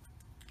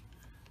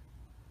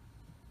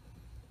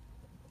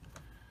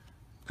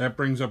that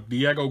brings up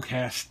Diego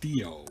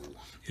Castillo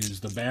is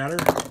the batter.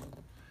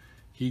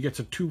 He gets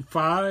a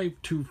 2-5.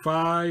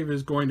 2-5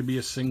 is going to be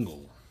a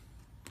single.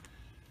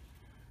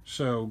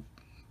 So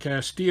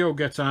Castillo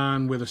gets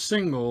on with a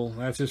single.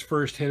 That's his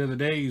first hit of the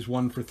day. He's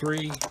 1 for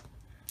 3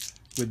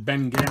 with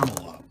Ben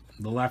Gamble up.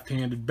 The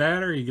left-handed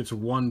batter, he gets a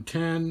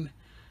 1-10.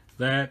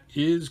 That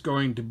is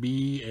going to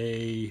be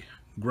a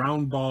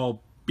ground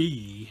ball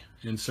B.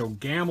 And so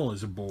Gamble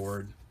is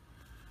aboard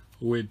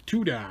with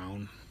 2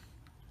 down.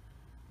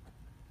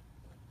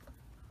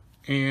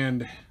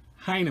 And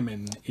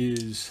Heineman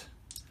is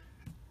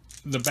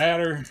the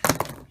batter.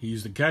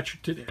 He's the catcher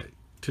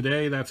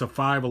today. That's a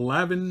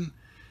 5-11.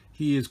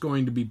 He is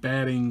going to be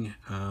batting,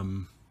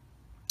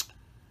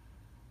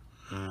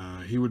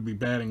 he would be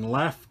batting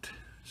left.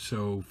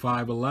 So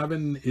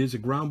 5-11 is a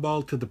ground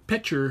ball to the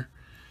pitcher.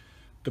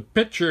 The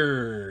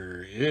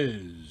pitcher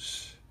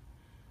is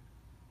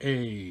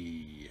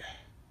a,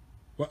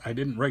 well, I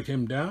didn't write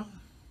him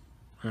down.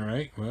 All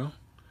right, well,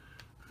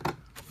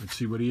 let's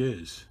see what he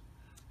is.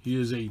 He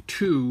is a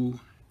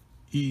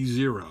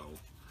 2E0.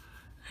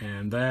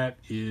 And that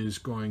is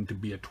going to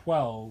be a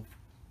 12.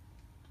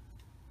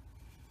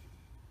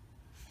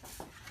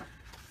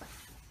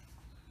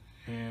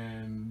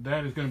 And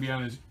that is going to be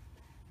on his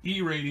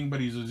E rating,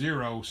 but he's a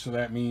 0, so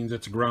that means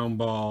it's a ground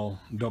ball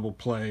double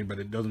play, but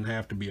it doesn't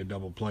have to be a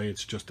double play.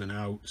 It's just an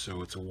out,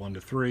 so it's a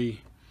 1-3.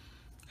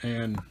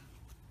 And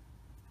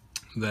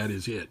that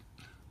is it.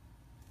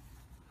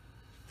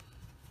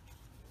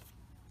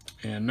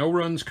 And no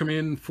runs come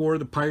in for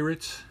the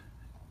Pirates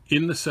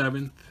in the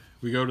 7th.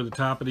 We go to the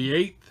top of the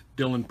 8th.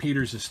 Dylan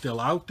Peters is still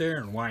out there,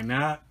 and why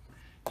not?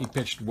 He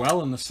pitched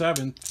well in the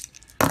 7th.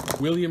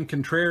 William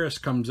Contreras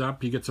comes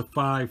up. He gets a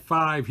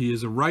 5-5. He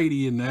is a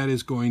righty, and that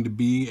is going to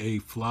be a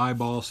fly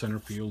ball center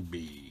field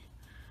B.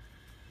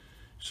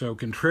 So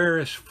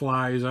Contreras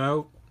flies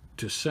out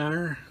to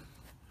center.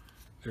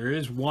 There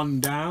is 1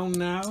 down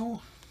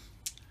now.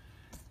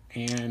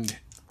 And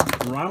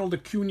Ronald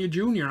Acuna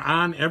Jr.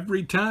 on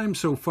every time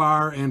so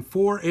far, and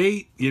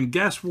 4-8. And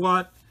guess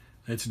what?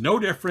 It's no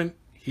different.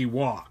 He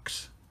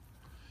walks.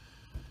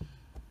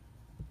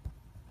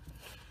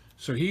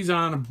 So he's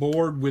on a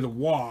board with a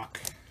walk.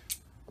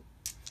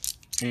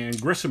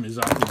 And Grissom is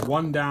up with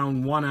 1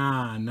 down, 1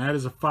 on. That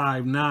is a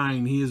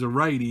 5-9. He is a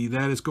righty.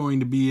 That is going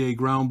to be a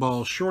ground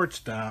ball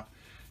shortstop.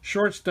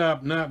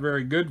 Shortstop, not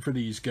very good for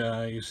these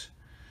guys,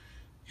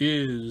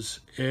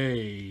 is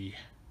a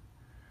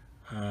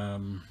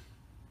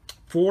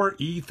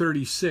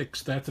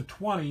 4E36. That's a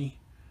 20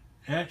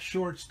 at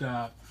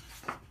shortstop.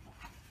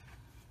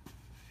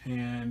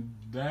 And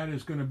that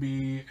is going to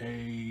be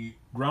a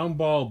ground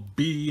ball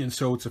B, and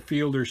so it's a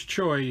fielder's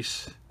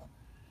choice,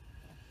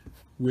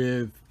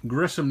 with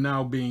Grissom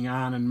now being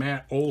on and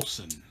Matt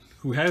Olson,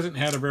 who hasn't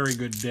had a very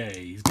good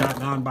day. He's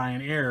gotten on by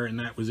an error, and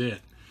that was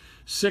it.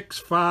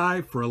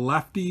 6-5 for a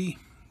lefty.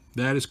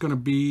 That is going to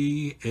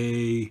be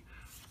a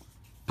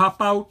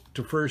pop out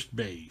to first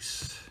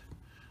base.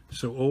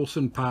 So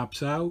Olson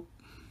pops out.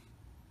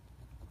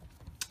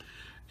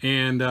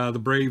 And the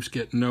Braves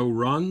get no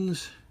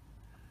runs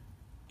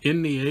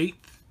in the 8th.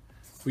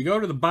 We go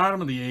to the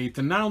bottom of the 8th,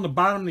 and now in the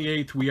bottom of the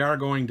 8th, we are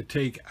going to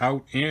take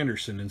out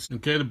Anderson.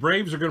 Okay, the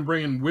Braves are going to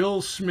bring in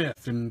Will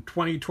Smith. In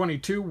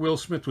 2022, Will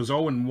Smith was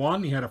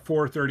 0-1. He had a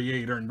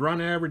 .438 earned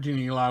run average, and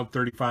he allowed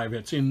 35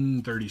 hits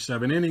in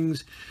 37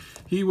 innings.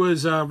 He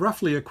was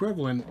roughly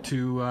equivalent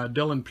to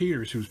Dylan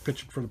Peters, who's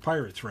pitching for the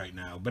Pirates right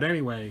now. But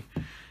anyway,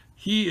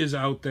 he is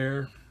out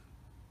there,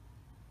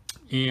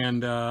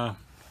 and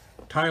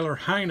Tyler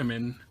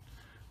Heineman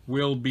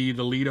will be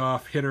the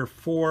leadoff hitter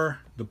for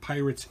the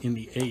Pirates in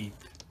the 8th.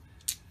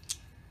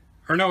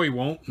 Or no, he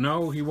won't.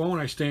 No, he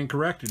won't. I stand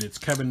corrected. It's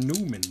Kevin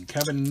Newman.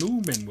 Kevin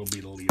Newman will be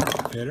the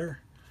leadoff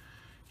hitter.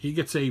 He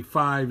gets a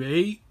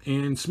 5-8,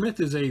 and Smith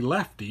is a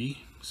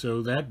lefty,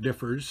 so that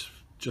differs.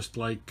 Just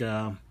like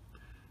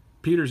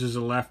Peters is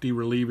a lefty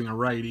relieving a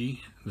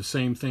righty. The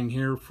same thing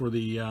here for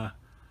the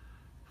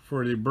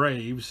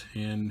Braves,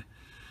 and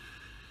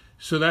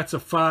so that's a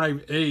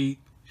 5-8.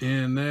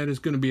 And that is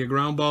going to be a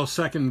ground ball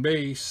second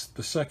base.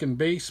 The second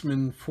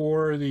baseman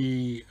for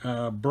the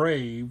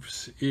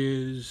Braves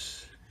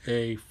is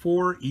a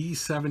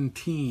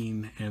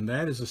 4E17, and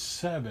that is a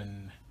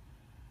 7.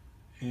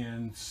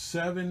 And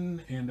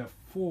 7 and a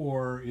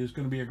 4 is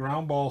going to be a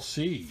ground ball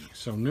C.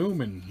 So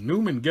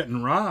Newman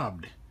getting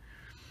robbed.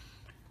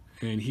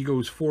 And he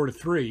goes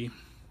 4-3.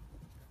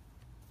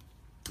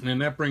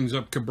 And that brings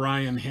up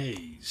Ke'Bryan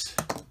Hayes.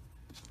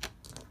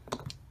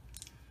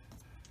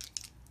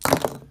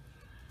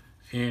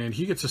 And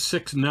he gets a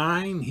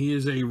 6-9. He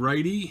is a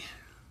righty.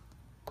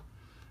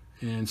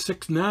 And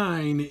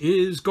 6-9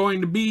 is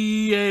going to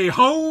be a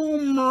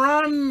home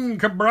run.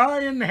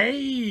 Ke'Bryan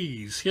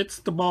Hayes hits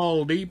the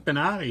ball deep and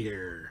out of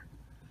here.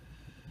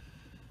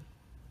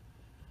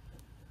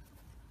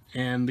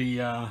 And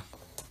the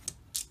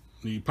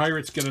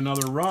Pirates get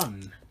another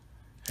run.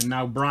 And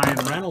now Brian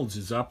Reynolds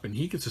is up, and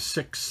he gets a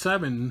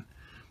 6-7.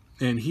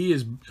 And he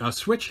is a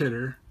switch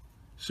hitter.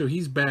 So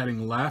he's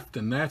batting left,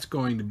 and that's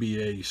going to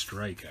be a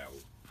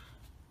strikeout.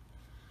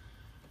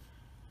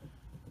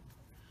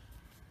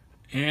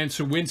 And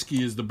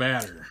Sawinski is the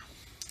batter.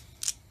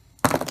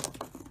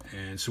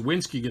 And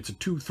Sawinski gets a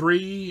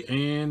 2-3,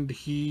 and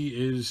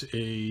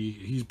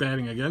he's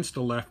batting against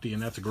a lefty,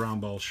 and that's a ground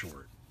ball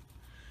short.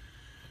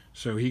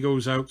 So he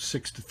goes out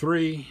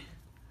 6-3.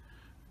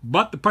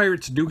 But the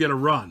Pirates do get a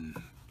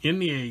run. In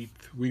the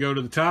 8th, we go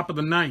to the top of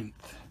the 9th.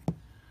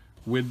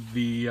 With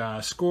the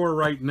score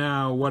right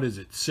now, what is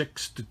it,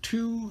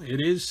 6-2?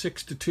 It is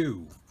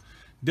 6-2.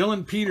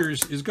 Dylan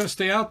Peters is going to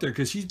stay out there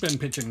because he's been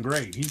pitching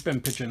great. He's been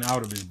pitching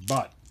out of his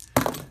butt.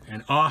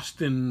 And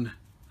Austin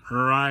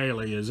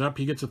Riley is up.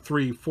 He gets a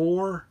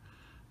 3-4.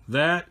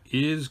 That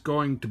is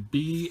going to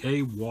be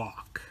a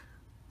walk.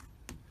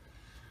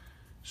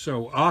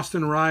 So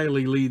Austin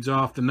Riley leads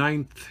off the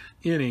 9th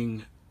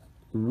inning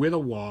with a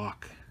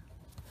walk.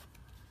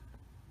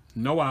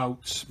 No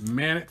outs,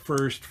 man at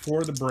first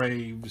for the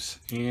Braves,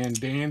 and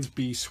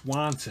Dansby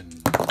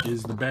Swanson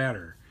is the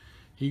batter.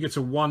 He gets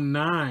a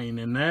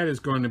 1-9, and that is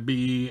going to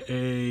be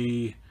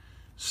a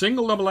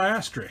single double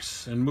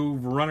asterisk and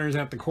move runners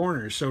at the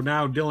corners. So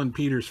now Dylan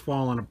Peters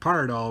falling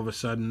apart all of a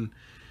sudden.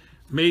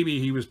 Maybe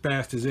he was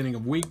past his inning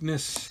of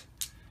weakness,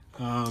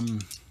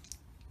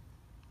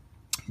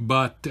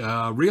 but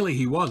really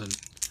he wasn't.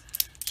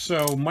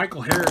 So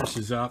Michael Harris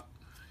is up.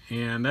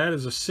 And that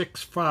is a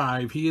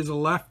 6-5. He is a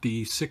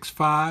lefty.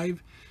 6-5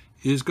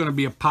 is going to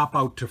be a pop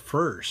out to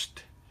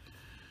first.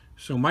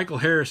 So Michael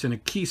Harris, in a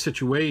key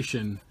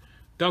situation,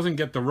 doesn't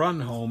get the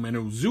run home. And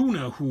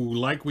Ozuna, who,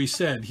 like we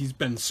said, he's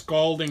been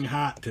scalding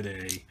hot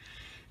today.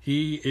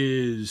 He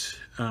is,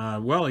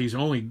 well, he's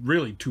only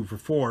really 2 for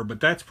 4,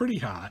 but that's pretty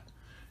hot.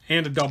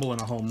 And a double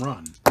and a home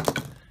run.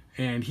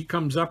 And he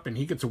comes up and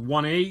he gets a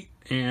 1-8,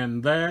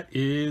 and that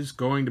is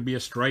going to be a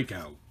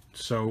strikeout.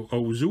 So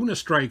Ozuna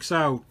strikes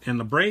out, and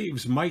the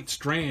Braves might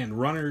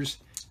strand runners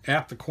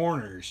at the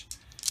corners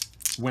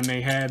when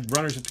they had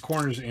runners at the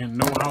corners and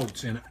no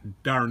outs. And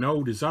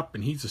Darnold is up,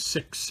 and he's a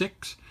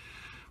 6-6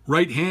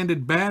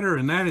 right-handed batter,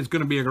 and that is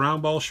going to be a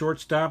ground ball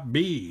shortstop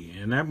B.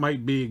 And that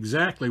might be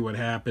exactly what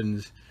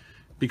happens,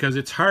 because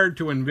it's hard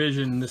to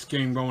envision this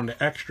game going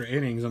to extra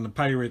innings and the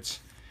Pirates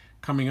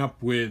coming up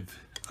with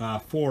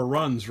 4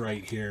 runs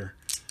right here.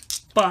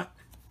 But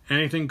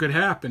anything could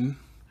happen.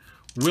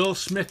 Will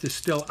Smith is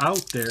still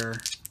out there,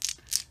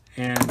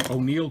 and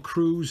O'Neal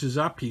Cruz is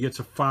up. He gets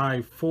a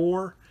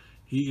 5-4.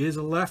 He is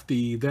a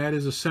lefty. That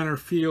is a center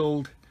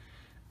field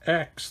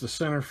X. The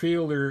center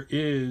fielder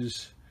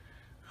is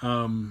I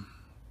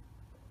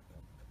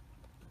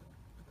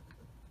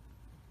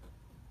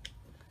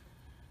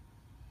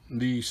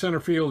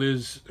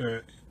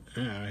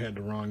had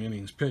the wrong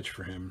innings pitch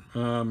for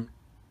him.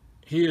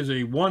 He is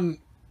a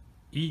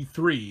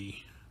 1E3,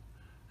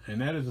 and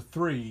that is a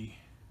 3.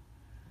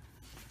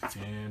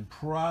 And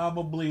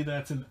probably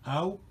that's an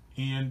out,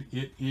 and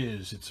it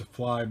is. It's a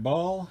fly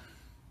ball.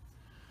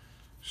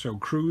 So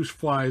Cruz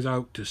flies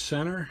out to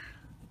center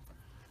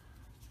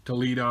to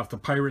lead off the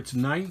Pirates'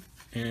 ninth,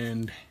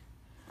 and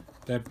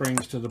that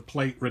brings to the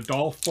plate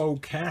Rodolfo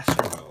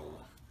Castro.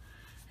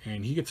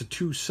 And he gets a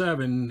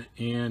 2-7,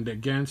 and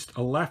against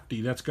a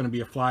lefty, that's going to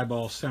be a fly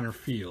ball center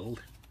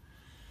field.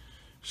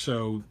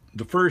 So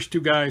the first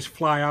two guys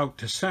fly out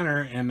to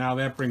center, and now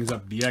that brings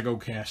up Diego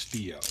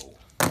Castillo.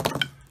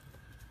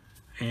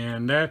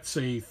 And that's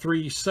a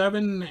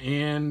 3-7,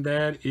 and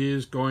that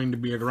is going to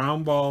be a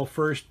ground ball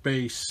first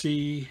base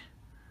C.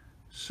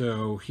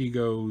 So he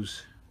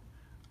goes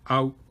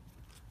out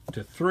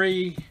to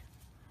 3,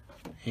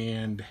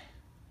 and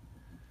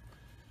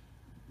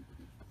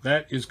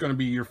that is going to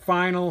be your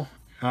final,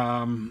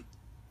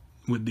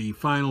 with the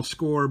final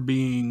score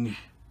being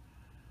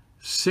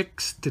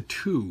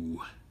 6-2.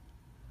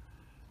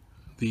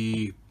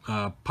 The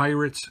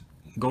Pirates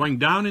going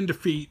down in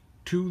defeat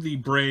to the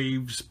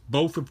Braves,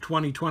 both of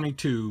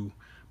 2022,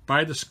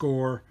 by the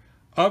score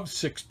of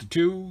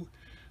 6-2.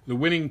 The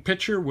winning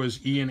pitcher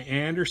was Ian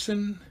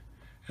Anderson,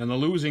 and the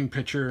losing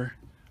pitcher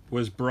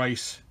was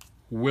Bryce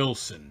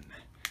Wilson.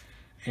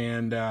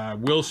 And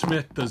Will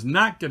Smith does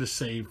not get a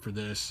save for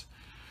this.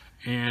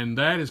 And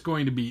that is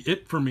going to be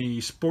it for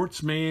me.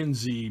 Sportsman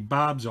Z,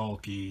 Bob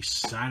Zolke,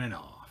 signing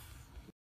off.